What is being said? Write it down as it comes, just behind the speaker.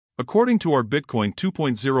According to our Bitcoin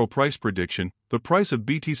 2.0 price prediction, the price of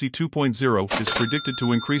BTC 2.0 is predicted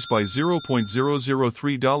to increase by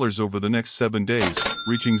 $0.003 over the next 7 days,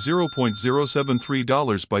 reaching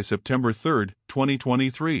 $0.073 by September 3,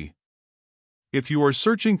 2023. If you are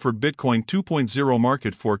searching for Bitcoin 2.0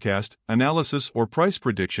 market forecast, analysis, or price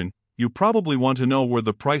prediction, you probably want to know where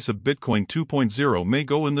the price of Bitcoin 2.0 may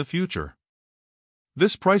go in the future.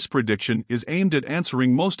 This price prediction is aimed at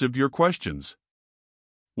answering most of your questions.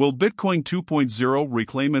 Will Bitcoin 2.0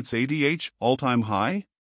 reclaim its ADH all-time high?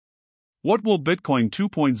 What will Bitcoin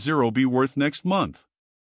 2.0 be worth next month?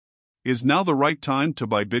 Is now the right time to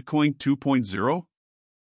buy Bitcoin 2.0?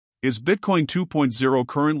 Is Bitcoin 2.0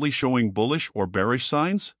 currently showing bullish or bearish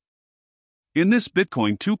signs? In this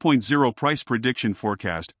Bitcoin 2.0 price prediction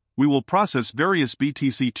forecast, we will process various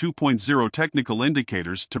BTC 2.0 technical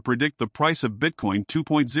indicators to predict the price of Bitcoin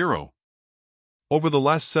 2.0. Over the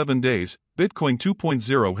last 7 days, Bitcoin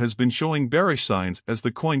 2.0 has been showing bearish signs as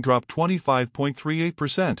the coin dropped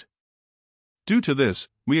 25.38%. Due to this,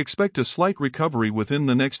 we expect a slight recovery within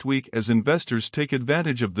the next week as investors take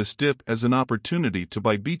advantage of this dip as an opportunity to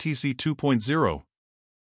buy BTC 2.0.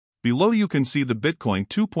 Below you can see the Bitcoin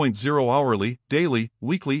 2.0 hourly, daily,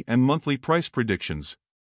 weekly, and monthly price predictions.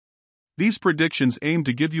 These predictions aim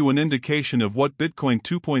to give you an indication of what Bitcoin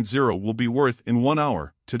 2.0 will be worth in 1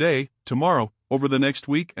 hour, today, tomorrow, over the next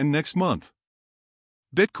week and next month.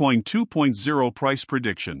 Bitcoin 2.0 price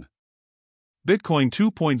prediction. Bitcoin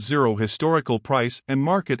 2.0 historical price and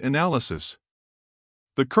market analysis.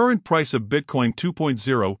 The current price of Bitcoin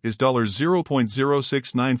 2.0 is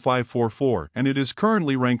 $0.069544 and it is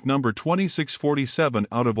currently ranked number 2647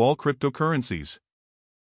 out of all cryptocurrencies.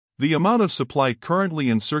 The amount of supply currently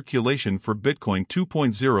in circulation for Bitcoin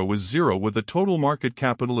 2.0 is 0 with a total market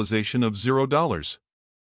capitalization of $0.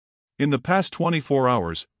 In the past 24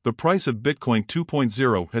 hours, the price of Bitcoin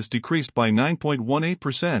 2.0 has decreased by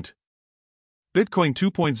 9.18%. Bitcoin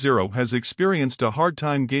 2.0 has experienced a hard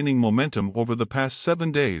time gaining momentum over the past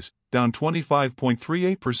 7 days, down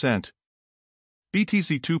 25.38%.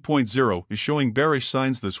 BTC 2.0 is showing bearish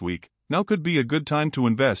signs this week. Now could be a good time to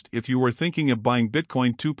invest if you are thinking of buying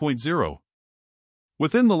Bitcoin 2.0.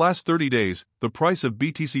 Within the last 30 days, the price of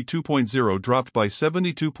BTC 2.0 dropped by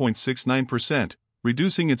 72.69%,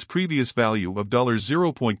 reducing its previous value of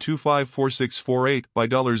 $0.254648 by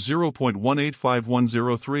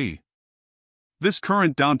 $0.185103. This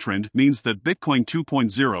current downtrend means that Bitcoin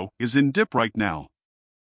 2.0 is in dip right now.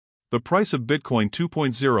 The price of Bitcoin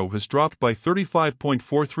 2.0 has dropped by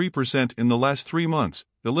 35.43% in the last 3 months,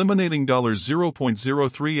 eliminating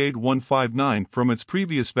 $0.038159 from its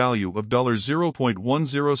previous value of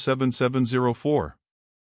 $0.107704.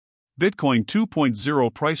 Bitcoin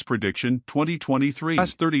 2.0 price prediction 2023.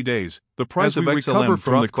 Last 30 days, the price of XLM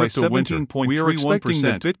from the crypto winter. We are expecting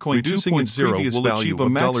that Bitcoin 2.0 will achieve a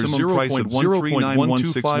maximum price of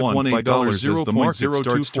 $0.1316518 as the market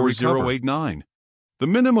starts to recover. The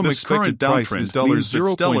minimum expected price is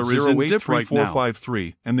 $0.08083 is in dip right now,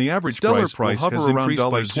 and the average price has increased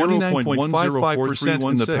by 29.15%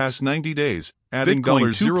 in the past 90 days, adding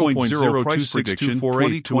 $0.0 price prediction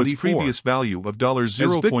 2024 to its previous value of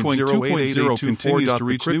 $0.08880 continues to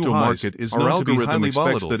reach new highs. Our algorithm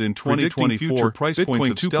expects that in 2024,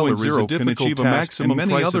 Bitcoin 2.0 can achieve a maximum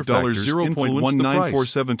price of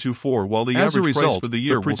 $0.19474, while the average price for the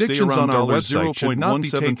year will stay around $0.173 should not be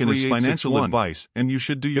taken as financial advice, and you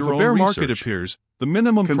should do your own research. If a bear market appears, the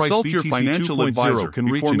minimum price BTC 2.0 can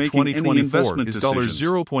reach in 2024 is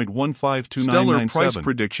 $0.1529997. Stellar price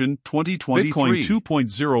prediction 2023. Bitcoin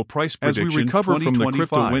 2.0 price prediction. As we recover from the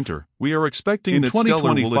crypto winter, we are expecting that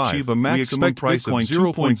Stellar will achieve a maximum price of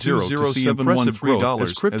 $0.20 to see impressive growth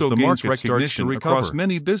as crypto gains recognition across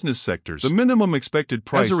many business sectors. The minimum expected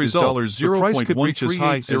price is $0.138 the price could reach as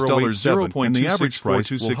high as $0.7 and the average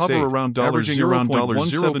price will hover around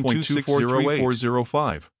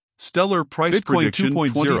 $0.172640805. Stellar price Bitcoin prediction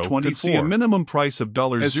 2024 could see a minimum price of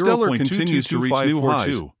 $0.02252 as Stellar continues to reach new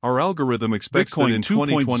highs. Our algorithm expects Bitcoin that in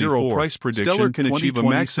 2024 price prediction Stellar can achieve a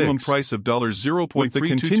maximum price of $0.03220 with the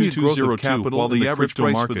continued growth of capital while the average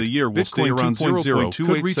price for the year will stay around 0.0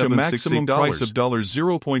 could reach a maximum price of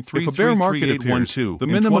 $0.0333812. If a bear market appears, the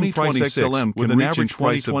minimum price XLM with an average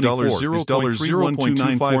price of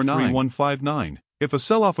 $0.03129435159. If a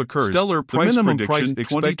sell-off occurs, Stellar the minimum price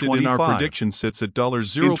expected in our prediction sits at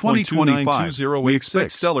 $0.0292086. We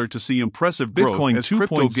expect Stellar to see impressive growth Bitcoin as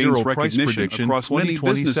crypto gains recognition across many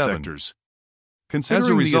business sectors.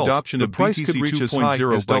 Considering the adoption of price could reach as high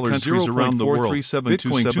as by countries around the world,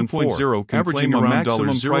 Bitcoin 2.0 averaging around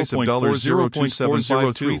maximum price of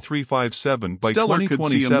 $0.0270357 by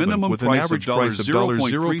 2027 with an average price of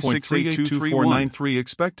 $0.0382493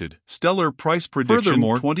 expected. Stellar price prediction.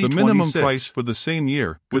 Furthermore, the minimum price for the same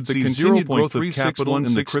year, with the continued growth of capital in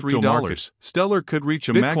the crypto market, Stellar could reach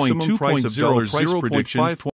a maximum price of $0.0 prediction